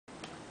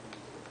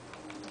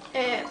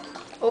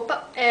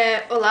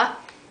Olá.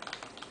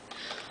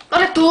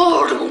 Olha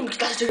todo mundo que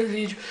tá assistindo o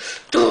vídeo.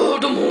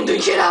 Todo mundo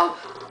em geral.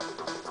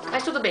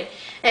 Mas tudo bem.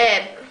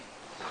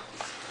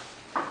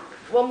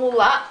 Vamos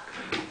lá.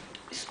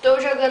 Estou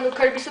jogando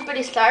Kirby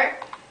Superstar.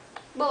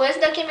 Bom, esse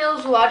daqui é meu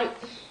usuário.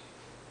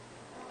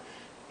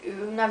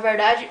 Na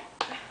verdade,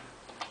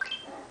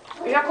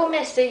 eu já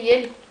comecei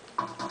ele.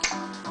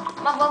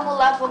 Mas vamos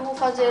lá, vamos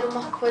fazer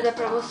uma coisa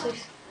pra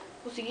vocês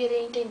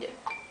conseguirem entender.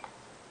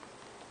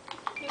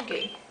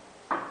 Ninguém.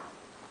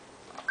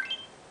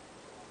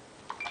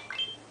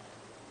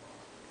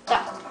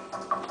 Tá.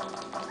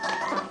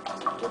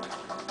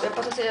 Vai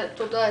passar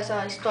toda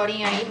essa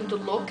historinha aí muito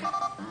louca.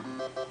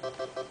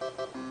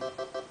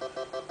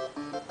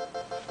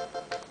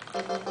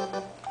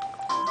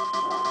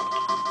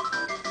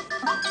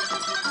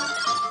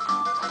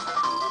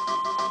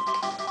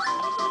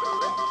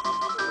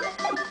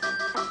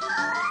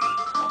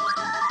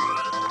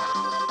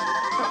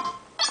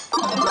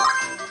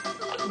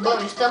 Bom,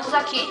 estamos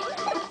aqui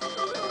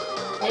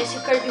nesse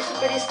Kirby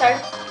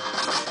Superstar.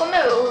 Como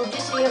eu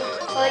disse, eu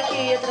falei que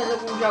ia trazer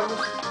alguns jogos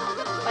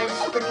mais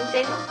de Super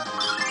Nintendo.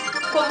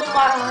 Como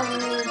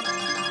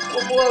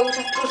eu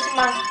já trouxe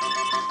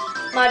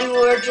Mario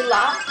World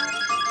lá.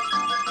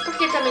 Por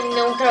que também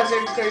não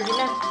trazer Kirby,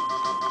 né?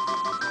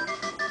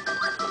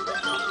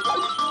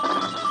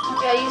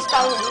 E aí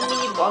está um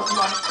mini boss,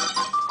 morre.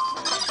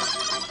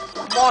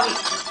 Morre.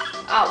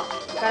 Au.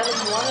 O cara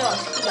não morre, ó.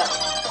 Se cuidar.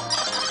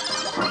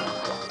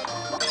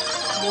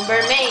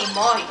 Bomberman,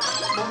 morre.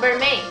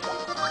 Bomberman.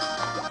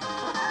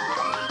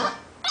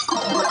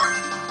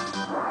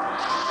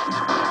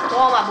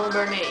 Toma,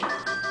 Bomberman.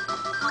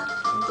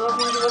 Não tô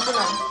afim de você,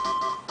 não.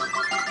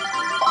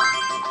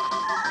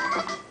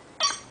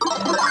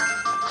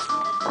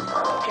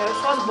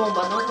 Quero suas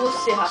bombas, não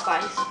você,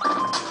 rapaz.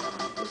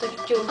 Você aqui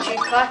que eu te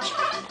cate.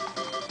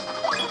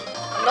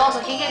 Nossa,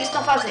 o que eles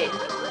estão fazendo?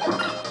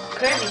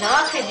 Kirby, não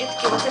acredito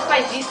que você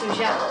faz isso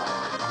já.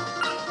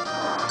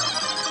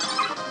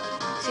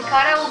 Esse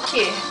cara é o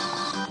quê?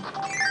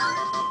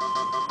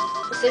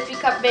 Você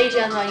fica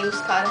beijando aí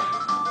os caras.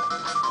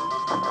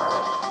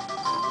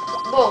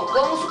 Bom,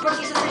 vamos supor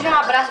que isso seja um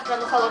abraço pra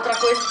não falar outra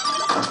coisa.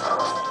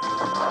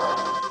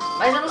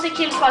 Mas eu não sei o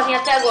que eles fazem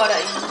até agora.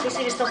 Eu não sei se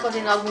eles estão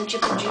fazendo algum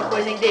tipo de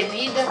coisa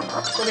indevida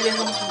quando eles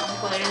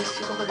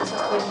ficam fazendo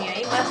essas coisinhas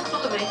aí, mas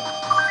tudo bem.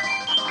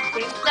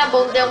 Por isso que não é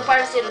bom ter um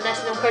parceiro, né?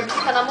 Senão o Kirby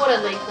fica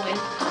namorando aí com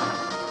ele.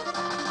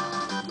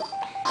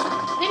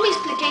 Nem me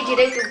expliquei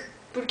direito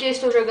por que eu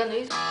estou jogando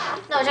isso.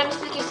 Não, já me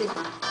expliquei sim.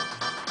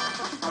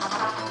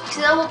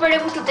 Senão eu vou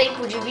perder muito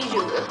tempo de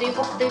vídeo. Eu tenho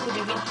pouco tempo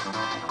de vídeo.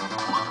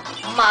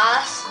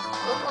 Mas,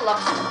 vamos lá.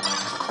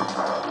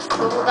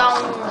 Vamos dar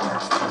um...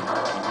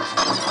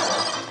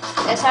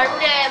 Essa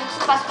árvore é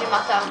muito fácil de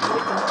matar.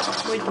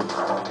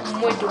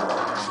 Muito.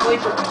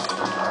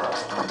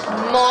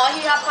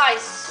 Morre,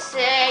 rapaz. Você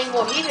é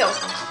imorrível?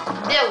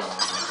 Deus?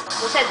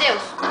 Você é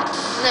Deus?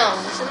 Não,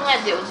 você não é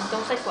Deus.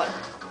 Então sai fora.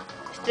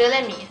 A estrela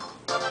é minha.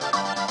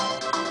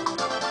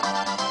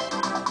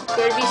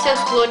 Kirby e seus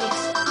clones.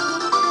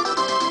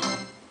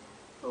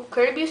 O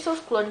Kirby e seus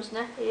clones,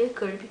 né? Ele é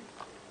Kirby.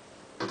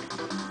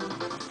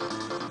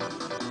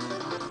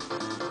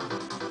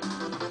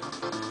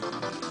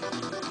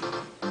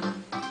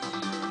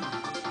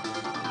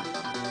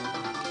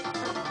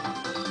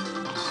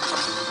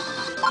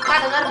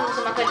 Cara, não era pra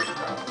você matar ele.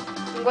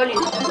 Engole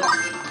isso.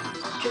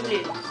 Deixa eu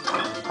ver.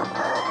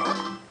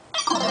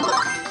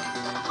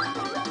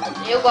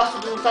 Eu gosto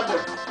do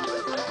lutador.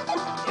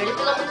 Ele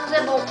pelo menos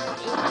é bom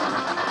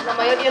na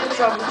maioria dos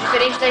jogos,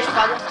 diferente da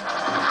espada,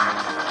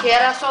 que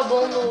era só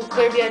bom no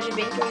Kirby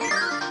Adventure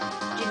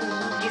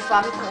de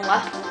Famicom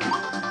lá.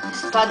 A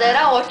espada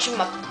era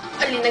ótima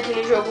ali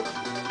naquele jogo.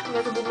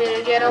 Mas o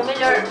Boomerang era a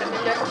melhor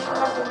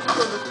transformação de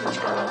todas,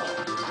 praticamente.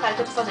 Cara, o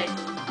que eu tô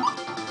fazendo?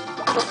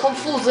 Tô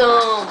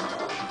confusão.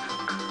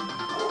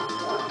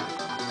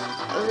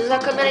 Às vezes a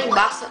câmera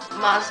embaça,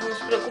 mas não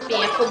se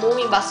preocupem, é comum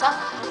embaçar.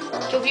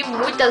 Que eu vi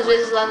muitas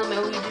vezes lá no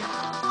meu vídeo.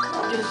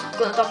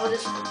 Quando eu tava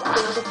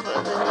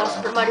fazendo lá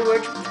Super Mario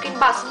World, tipo, fica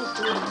embaçando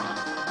tudo.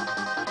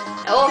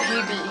 É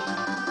horrível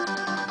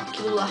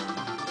aquilo lá.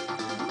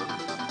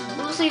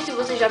 Não sei se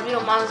vocês já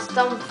viram, mas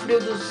tá um frio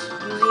dos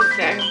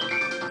infernos.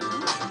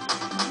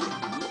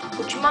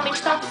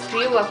 Ultimamente tá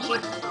frio aqui.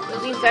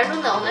 Nos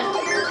infernos não, né?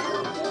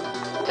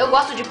 Eu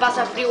gosto de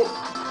passar frio,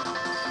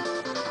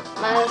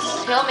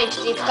 mas realmente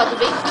tem ficado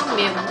bem frio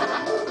mesmo.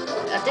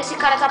 Até esse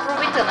cara tá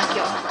aproveitando aqui,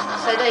 ó.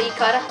 Sai daí,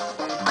 cara.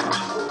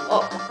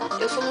 Ó,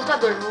 eu sou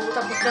lutador, vou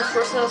lutar contra as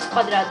forças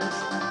quadradas.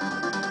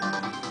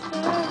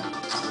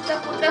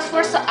 Lutar contra as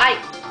forças...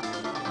 Ai!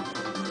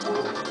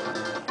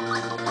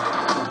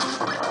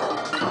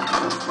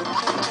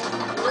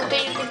 Não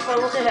tenho tempo pra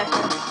você, rapper.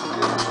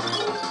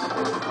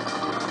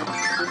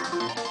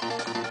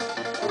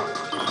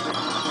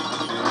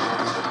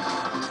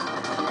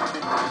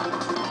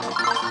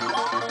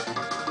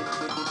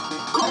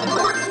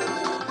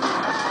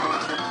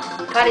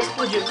 Cara,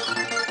 explodiu.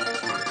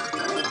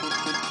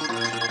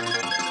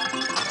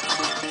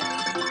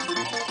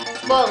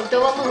 Bom,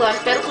 então vamos lá.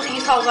 Espero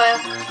conseguir salvar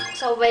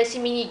esse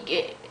mini.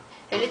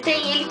 Ele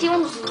tem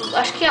uns,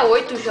 acho que é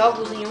 8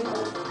 jogos em um.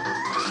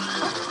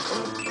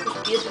 Vamos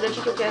cuspir esse daqui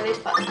que eu quero ver a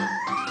espada.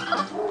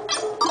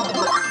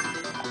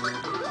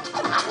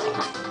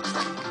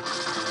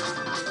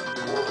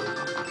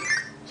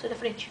 Sai da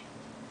frente.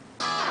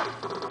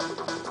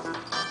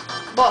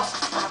 Boss.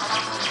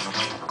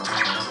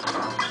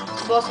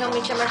 Boss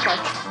realmente é mais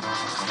forte.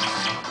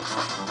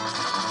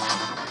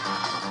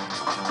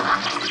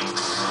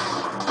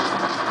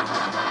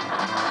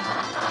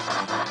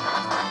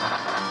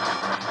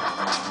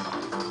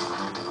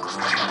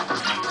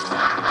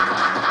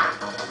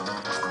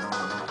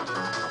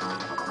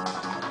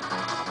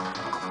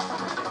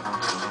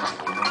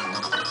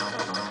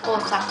 Oh,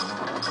 saco.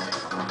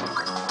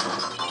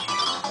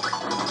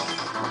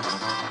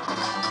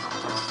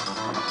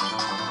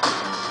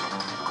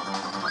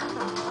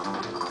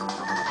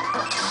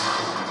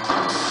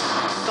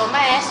 Toma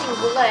essa,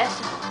 engula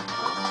essa.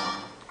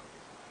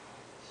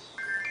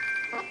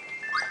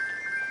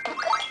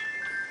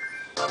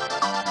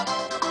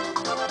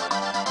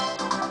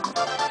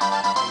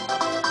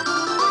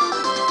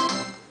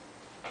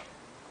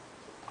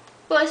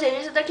 Bom,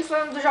 esse daqui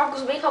foi um dos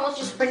jogos bem famosos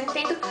de Super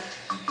Nintendo.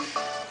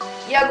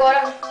 E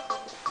agora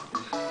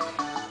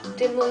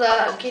temos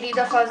a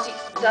querida fase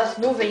das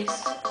nuvens,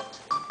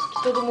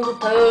 que todo mundo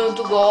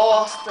tanto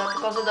gosta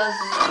por causa das...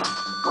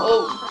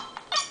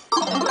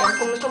 Já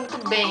começou muito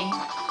bem.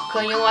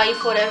 Canhão aí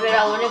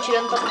Forever Alone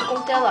atirando pra tudo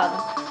quanto é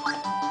lado.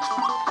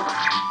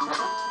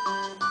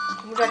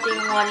 Como já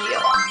tem um ali,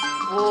 ó.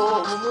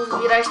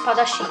 Vamos virar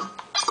espadachim.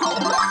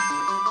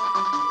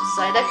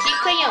 Sai daqui,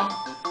 canhão.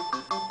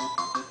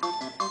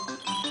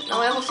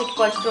 Não é você que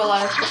pode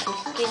trollar as pessoas.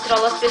 Quem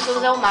trola as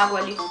pessoas é o mago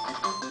ali.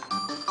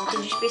 A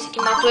gente pensa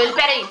que matou ele.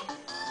 Pera aí.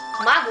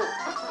 Mago?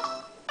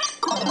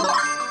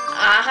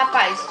 Ah,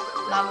 rapaz.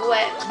 Mago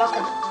é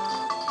bacana.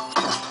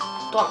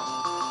 Toma.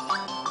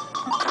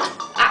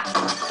 Ah,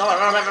 toma.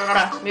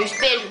 Meu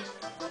espelho.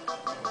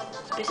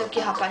 Você pensa o que,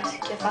 rapaz?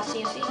 Que é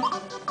facinho assim?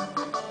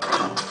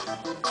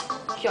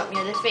 Aqui, ó.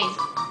 Minha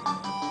defesa.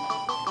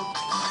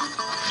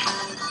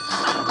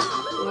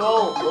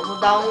 Vamos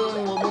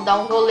dar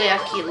um rolê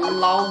aqui.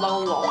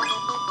 LOL.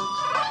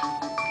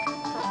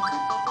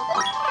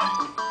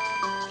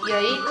 E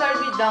aí,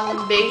 Kirby, dá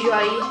um beijo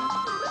aí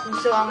no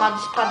seu amado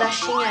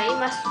espadachim aí,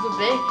 mas tudo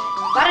bem.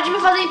 Para de me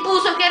fazer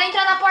impulso, eu quero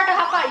entrar na porta,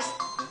 rapaz.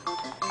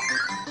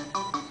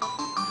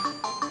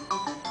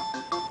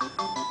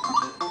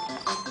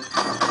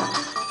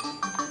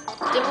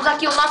 Temos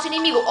aqui o nosso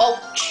inimigo.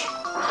 Out,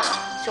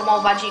 seu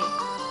malvadinho.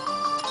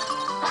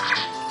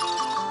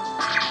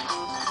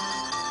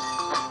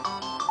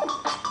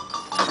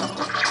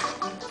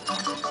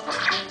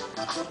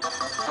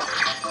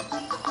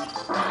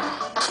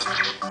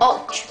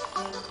 Out.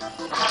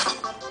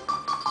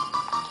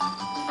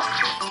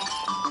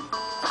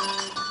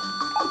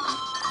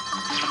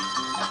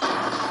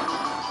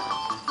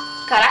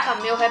 Caraca,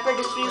 meu rapper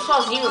destruiu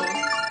sozinho.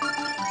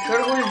 Que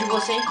orgulho de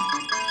você, hein?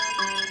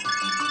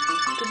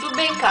 Tudo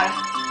bem, cara.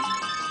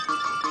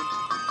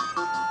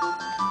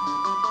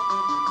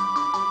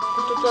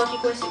 Eu tô aqui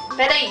com esse...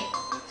 Pera aí.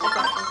 Sai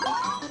fora.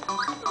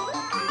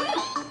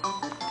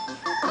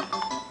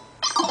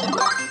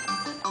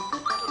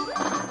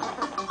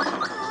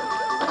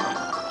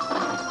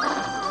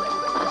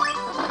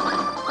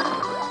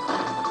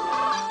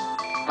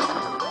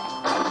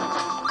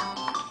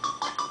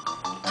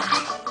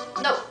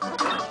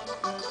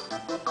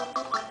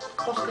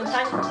 Posso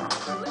cantar?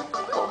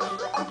 Posso.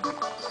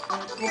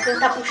 Vou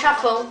cantar pro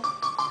chafão.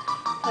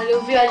 Olha,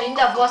 eu vi a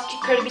linda voz que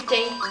Kirby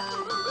tem.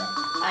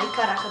 Ai,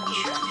 caraca,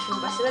 bicho. Isso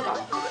não vai ser legal.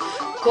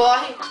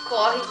 Corre.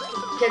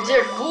 Quer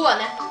dizer, voa,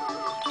 né?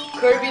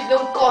 Kirby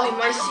não corre,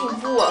 mas sim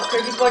voa.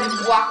 Kirby pode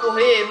voar,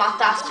 correr,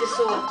 matar as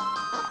pessoas.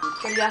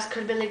 Que, aliás,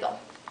 Kirby é legal.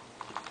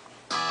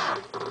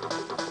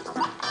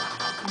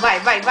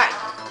 Vai.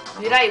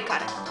 Vira aí,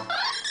 cara.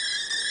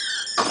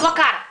 Sua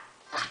cara.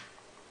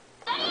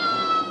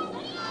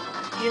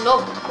 De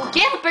novo. O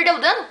quê? Não perdeu o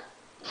dano?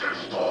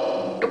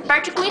 Eu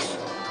parti com isso.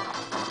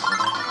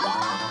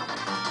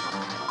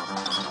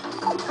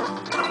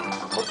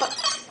 Opa.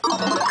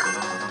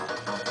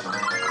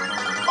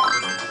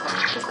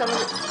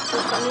 Tô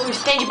ficando no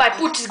stand-by.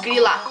 Putz,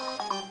 grila.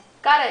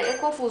 Cara, é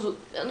confuso.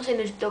 Eu não sei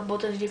onde tem o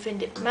botão de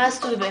defender. Mas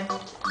tudo bem.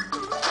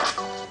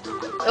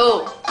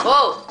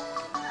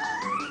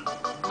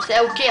 Você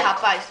é o que,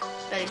 rapaz?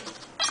 Pera aí.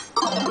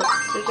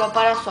 Isso aqui é o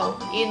parasol.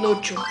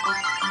 Inútil.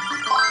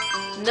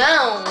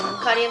 Não,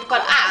 carinha do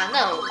para... Ah,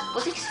 não.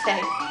 Você que se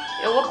ferre.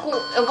 Eu vou com...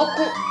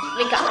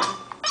 Vem cá.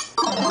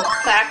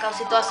 Caraca, a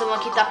situação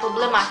aqui tá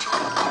problemática.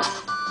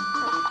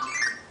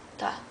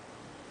 Tá.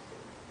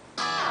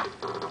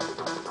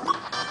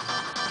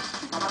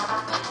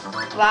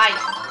 Vai.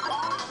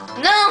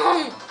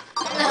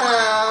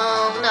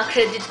 Não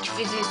acredito que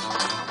fiz isso.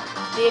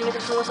 Dei a minha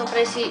transformação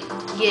pra esse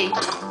gay. Em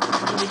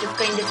vez de eu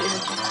ficar indefeso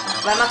aqui.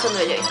 Vai matando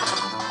ele aí.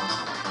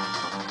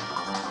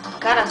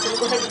 Cara, você não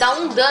consegue dar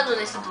um dano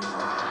nesse...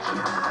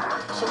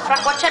 Seu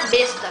fracote é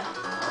besta.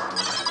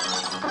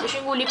 Deixa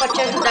eu engolir pra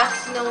te ajudar, que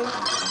senão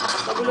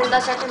o bagulho não dá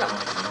certo não.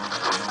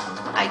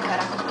 Ai,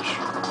 caraca,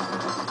 bicho.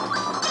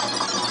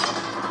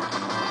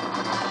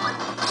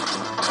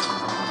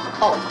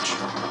 Alt.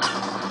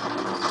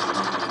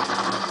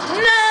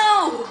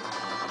 Não!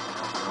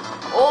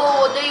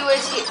 Oh, odeio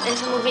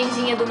essa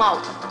nuvenzinha do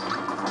mal.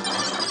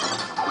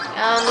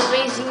 A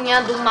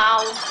nuvenzinha do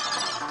mal.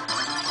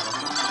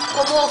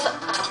 Como ouça.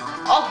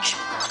 Alt.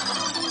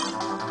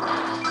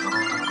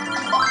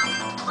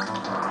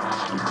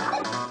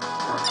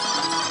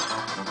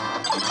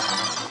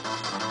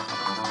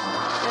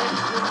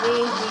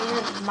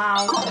 Nuvenzinha do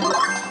mal.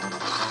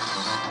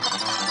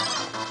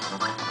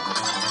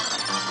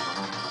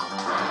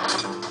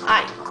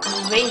 Ai,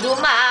 nuvem do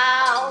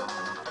mal.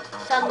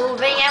 Essa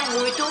nuvem é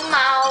muito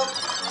mal.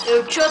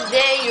 Eu te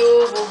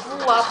odeio. Vou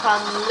voar pra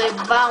não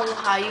levar um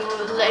raio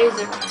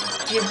laser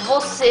de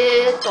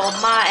você.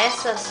 Toma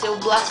essa, seu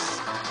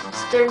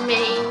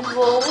Blasterman.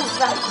 Vou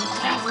usar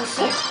contra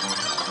você.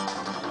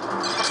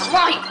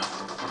 Morre!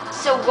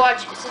 Seu God,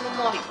 você não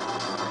morre.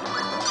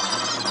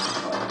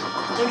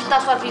 Onde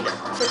tá sua vida?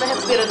 Você tá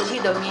recuperando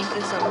vida? É a minha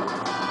impressão.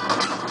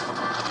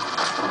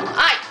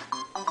 Ai!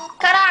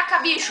 Caraca,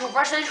 bicho!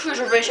 Bastante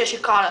difícil ver esse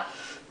cara.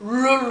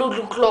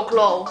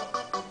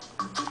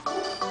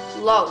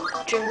 LOL,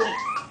 Tchanguli.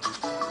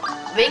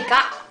 Vem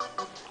cá.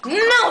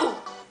 Não!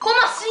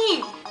 Como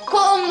assim?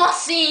 Como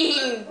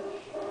assim?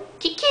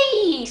 Que é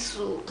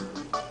isso?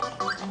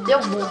 Deu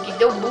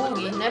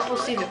bug, não é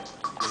possível.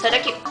 Sai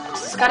daqui.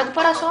 Esses caras do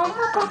Parasol é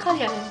uma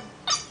porcaria mesmo.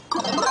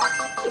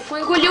 Eu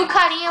fui engolir o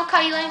carinha e eu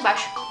caí lá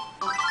embaixo.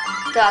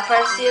 Tá,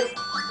 parceiro.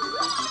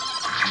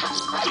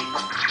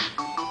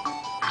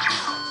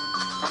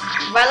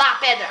 Vai lá,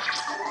 pedra.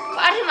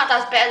 Para de matar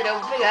as pedras, eu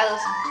vou pegar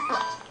elas.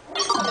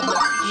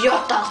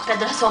 Idiota, as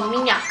pedras são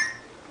minhas.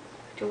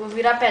 Que eu vou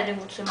virar pedra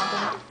enquanto você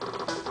matar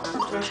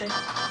o trouxa aí.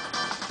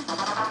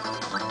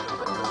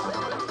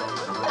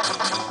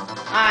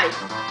 Ai.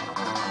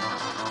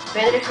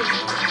 Pedra é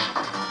difícil.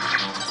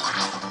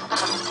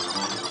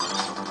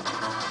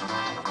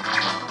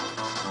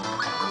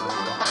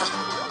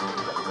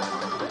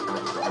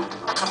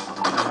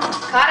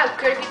 Cara, o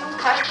Kirby não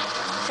cai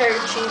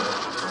certinho.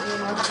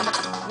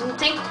 Não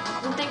tem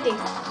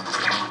tempo.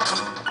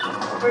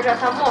 O Kirby já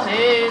tá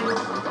morrendo.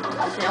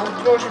 Assim, é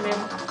um trouxa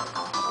mesmo.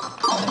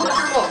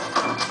 Transformou.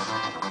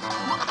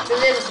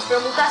 Beleza, super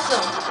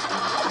mutação.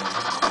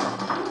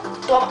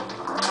 Toma.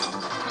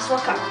 Na sua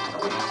cara.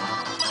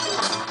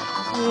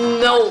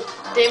 Não.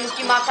 Temos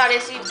que matar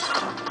esse...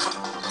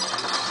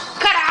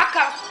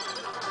 Caraca.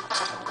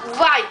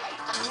 Vai.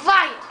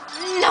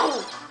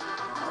 Não.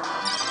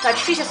 Tá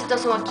difícil a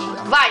situação aqui.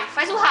 Vai,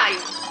 faz um raio.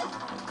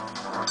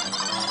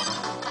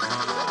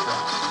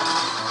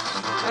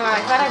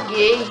 Ai, cara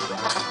gay.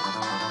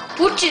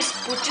 Putz.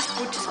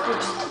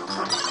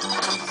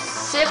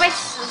 Você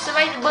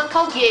vai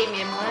bancar o gay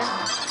mesmo, né?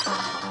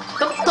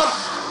 Toma.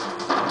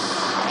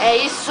 É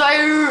isso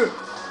aí.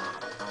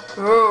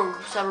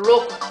 Você é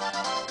louco.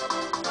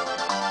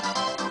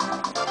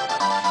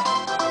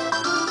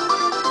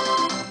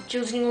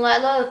 Tiozinho lá é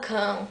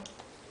loucão.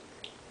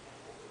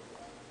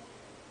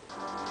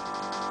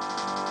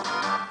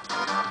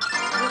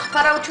 Vamos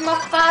para a última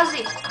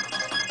fase.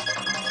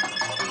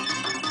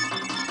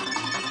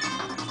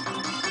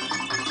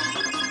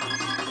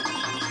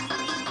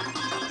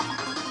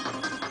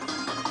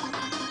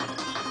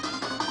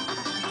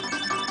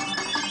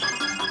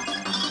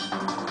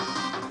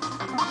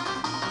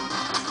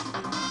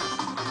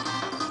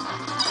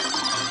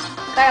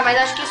 Cara, mas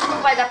acho que isso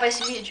não vai dar pra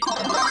esse vídeo.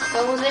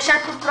 Então vamos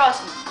deixar pro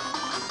próximo.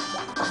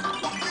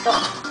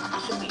 Toma,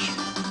 seu bicho.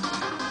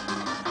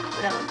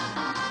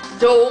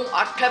 Então,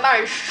 até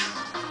mais.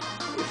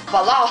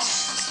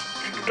 Falasse.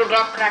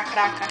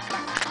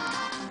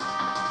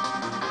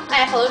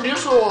 Falando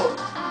disso,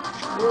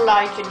 o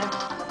like, né?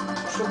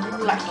 Sobre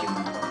o like.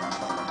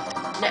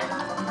 Né?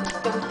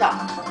 Então tá.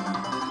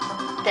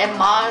 Até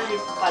mais e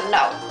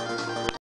falou.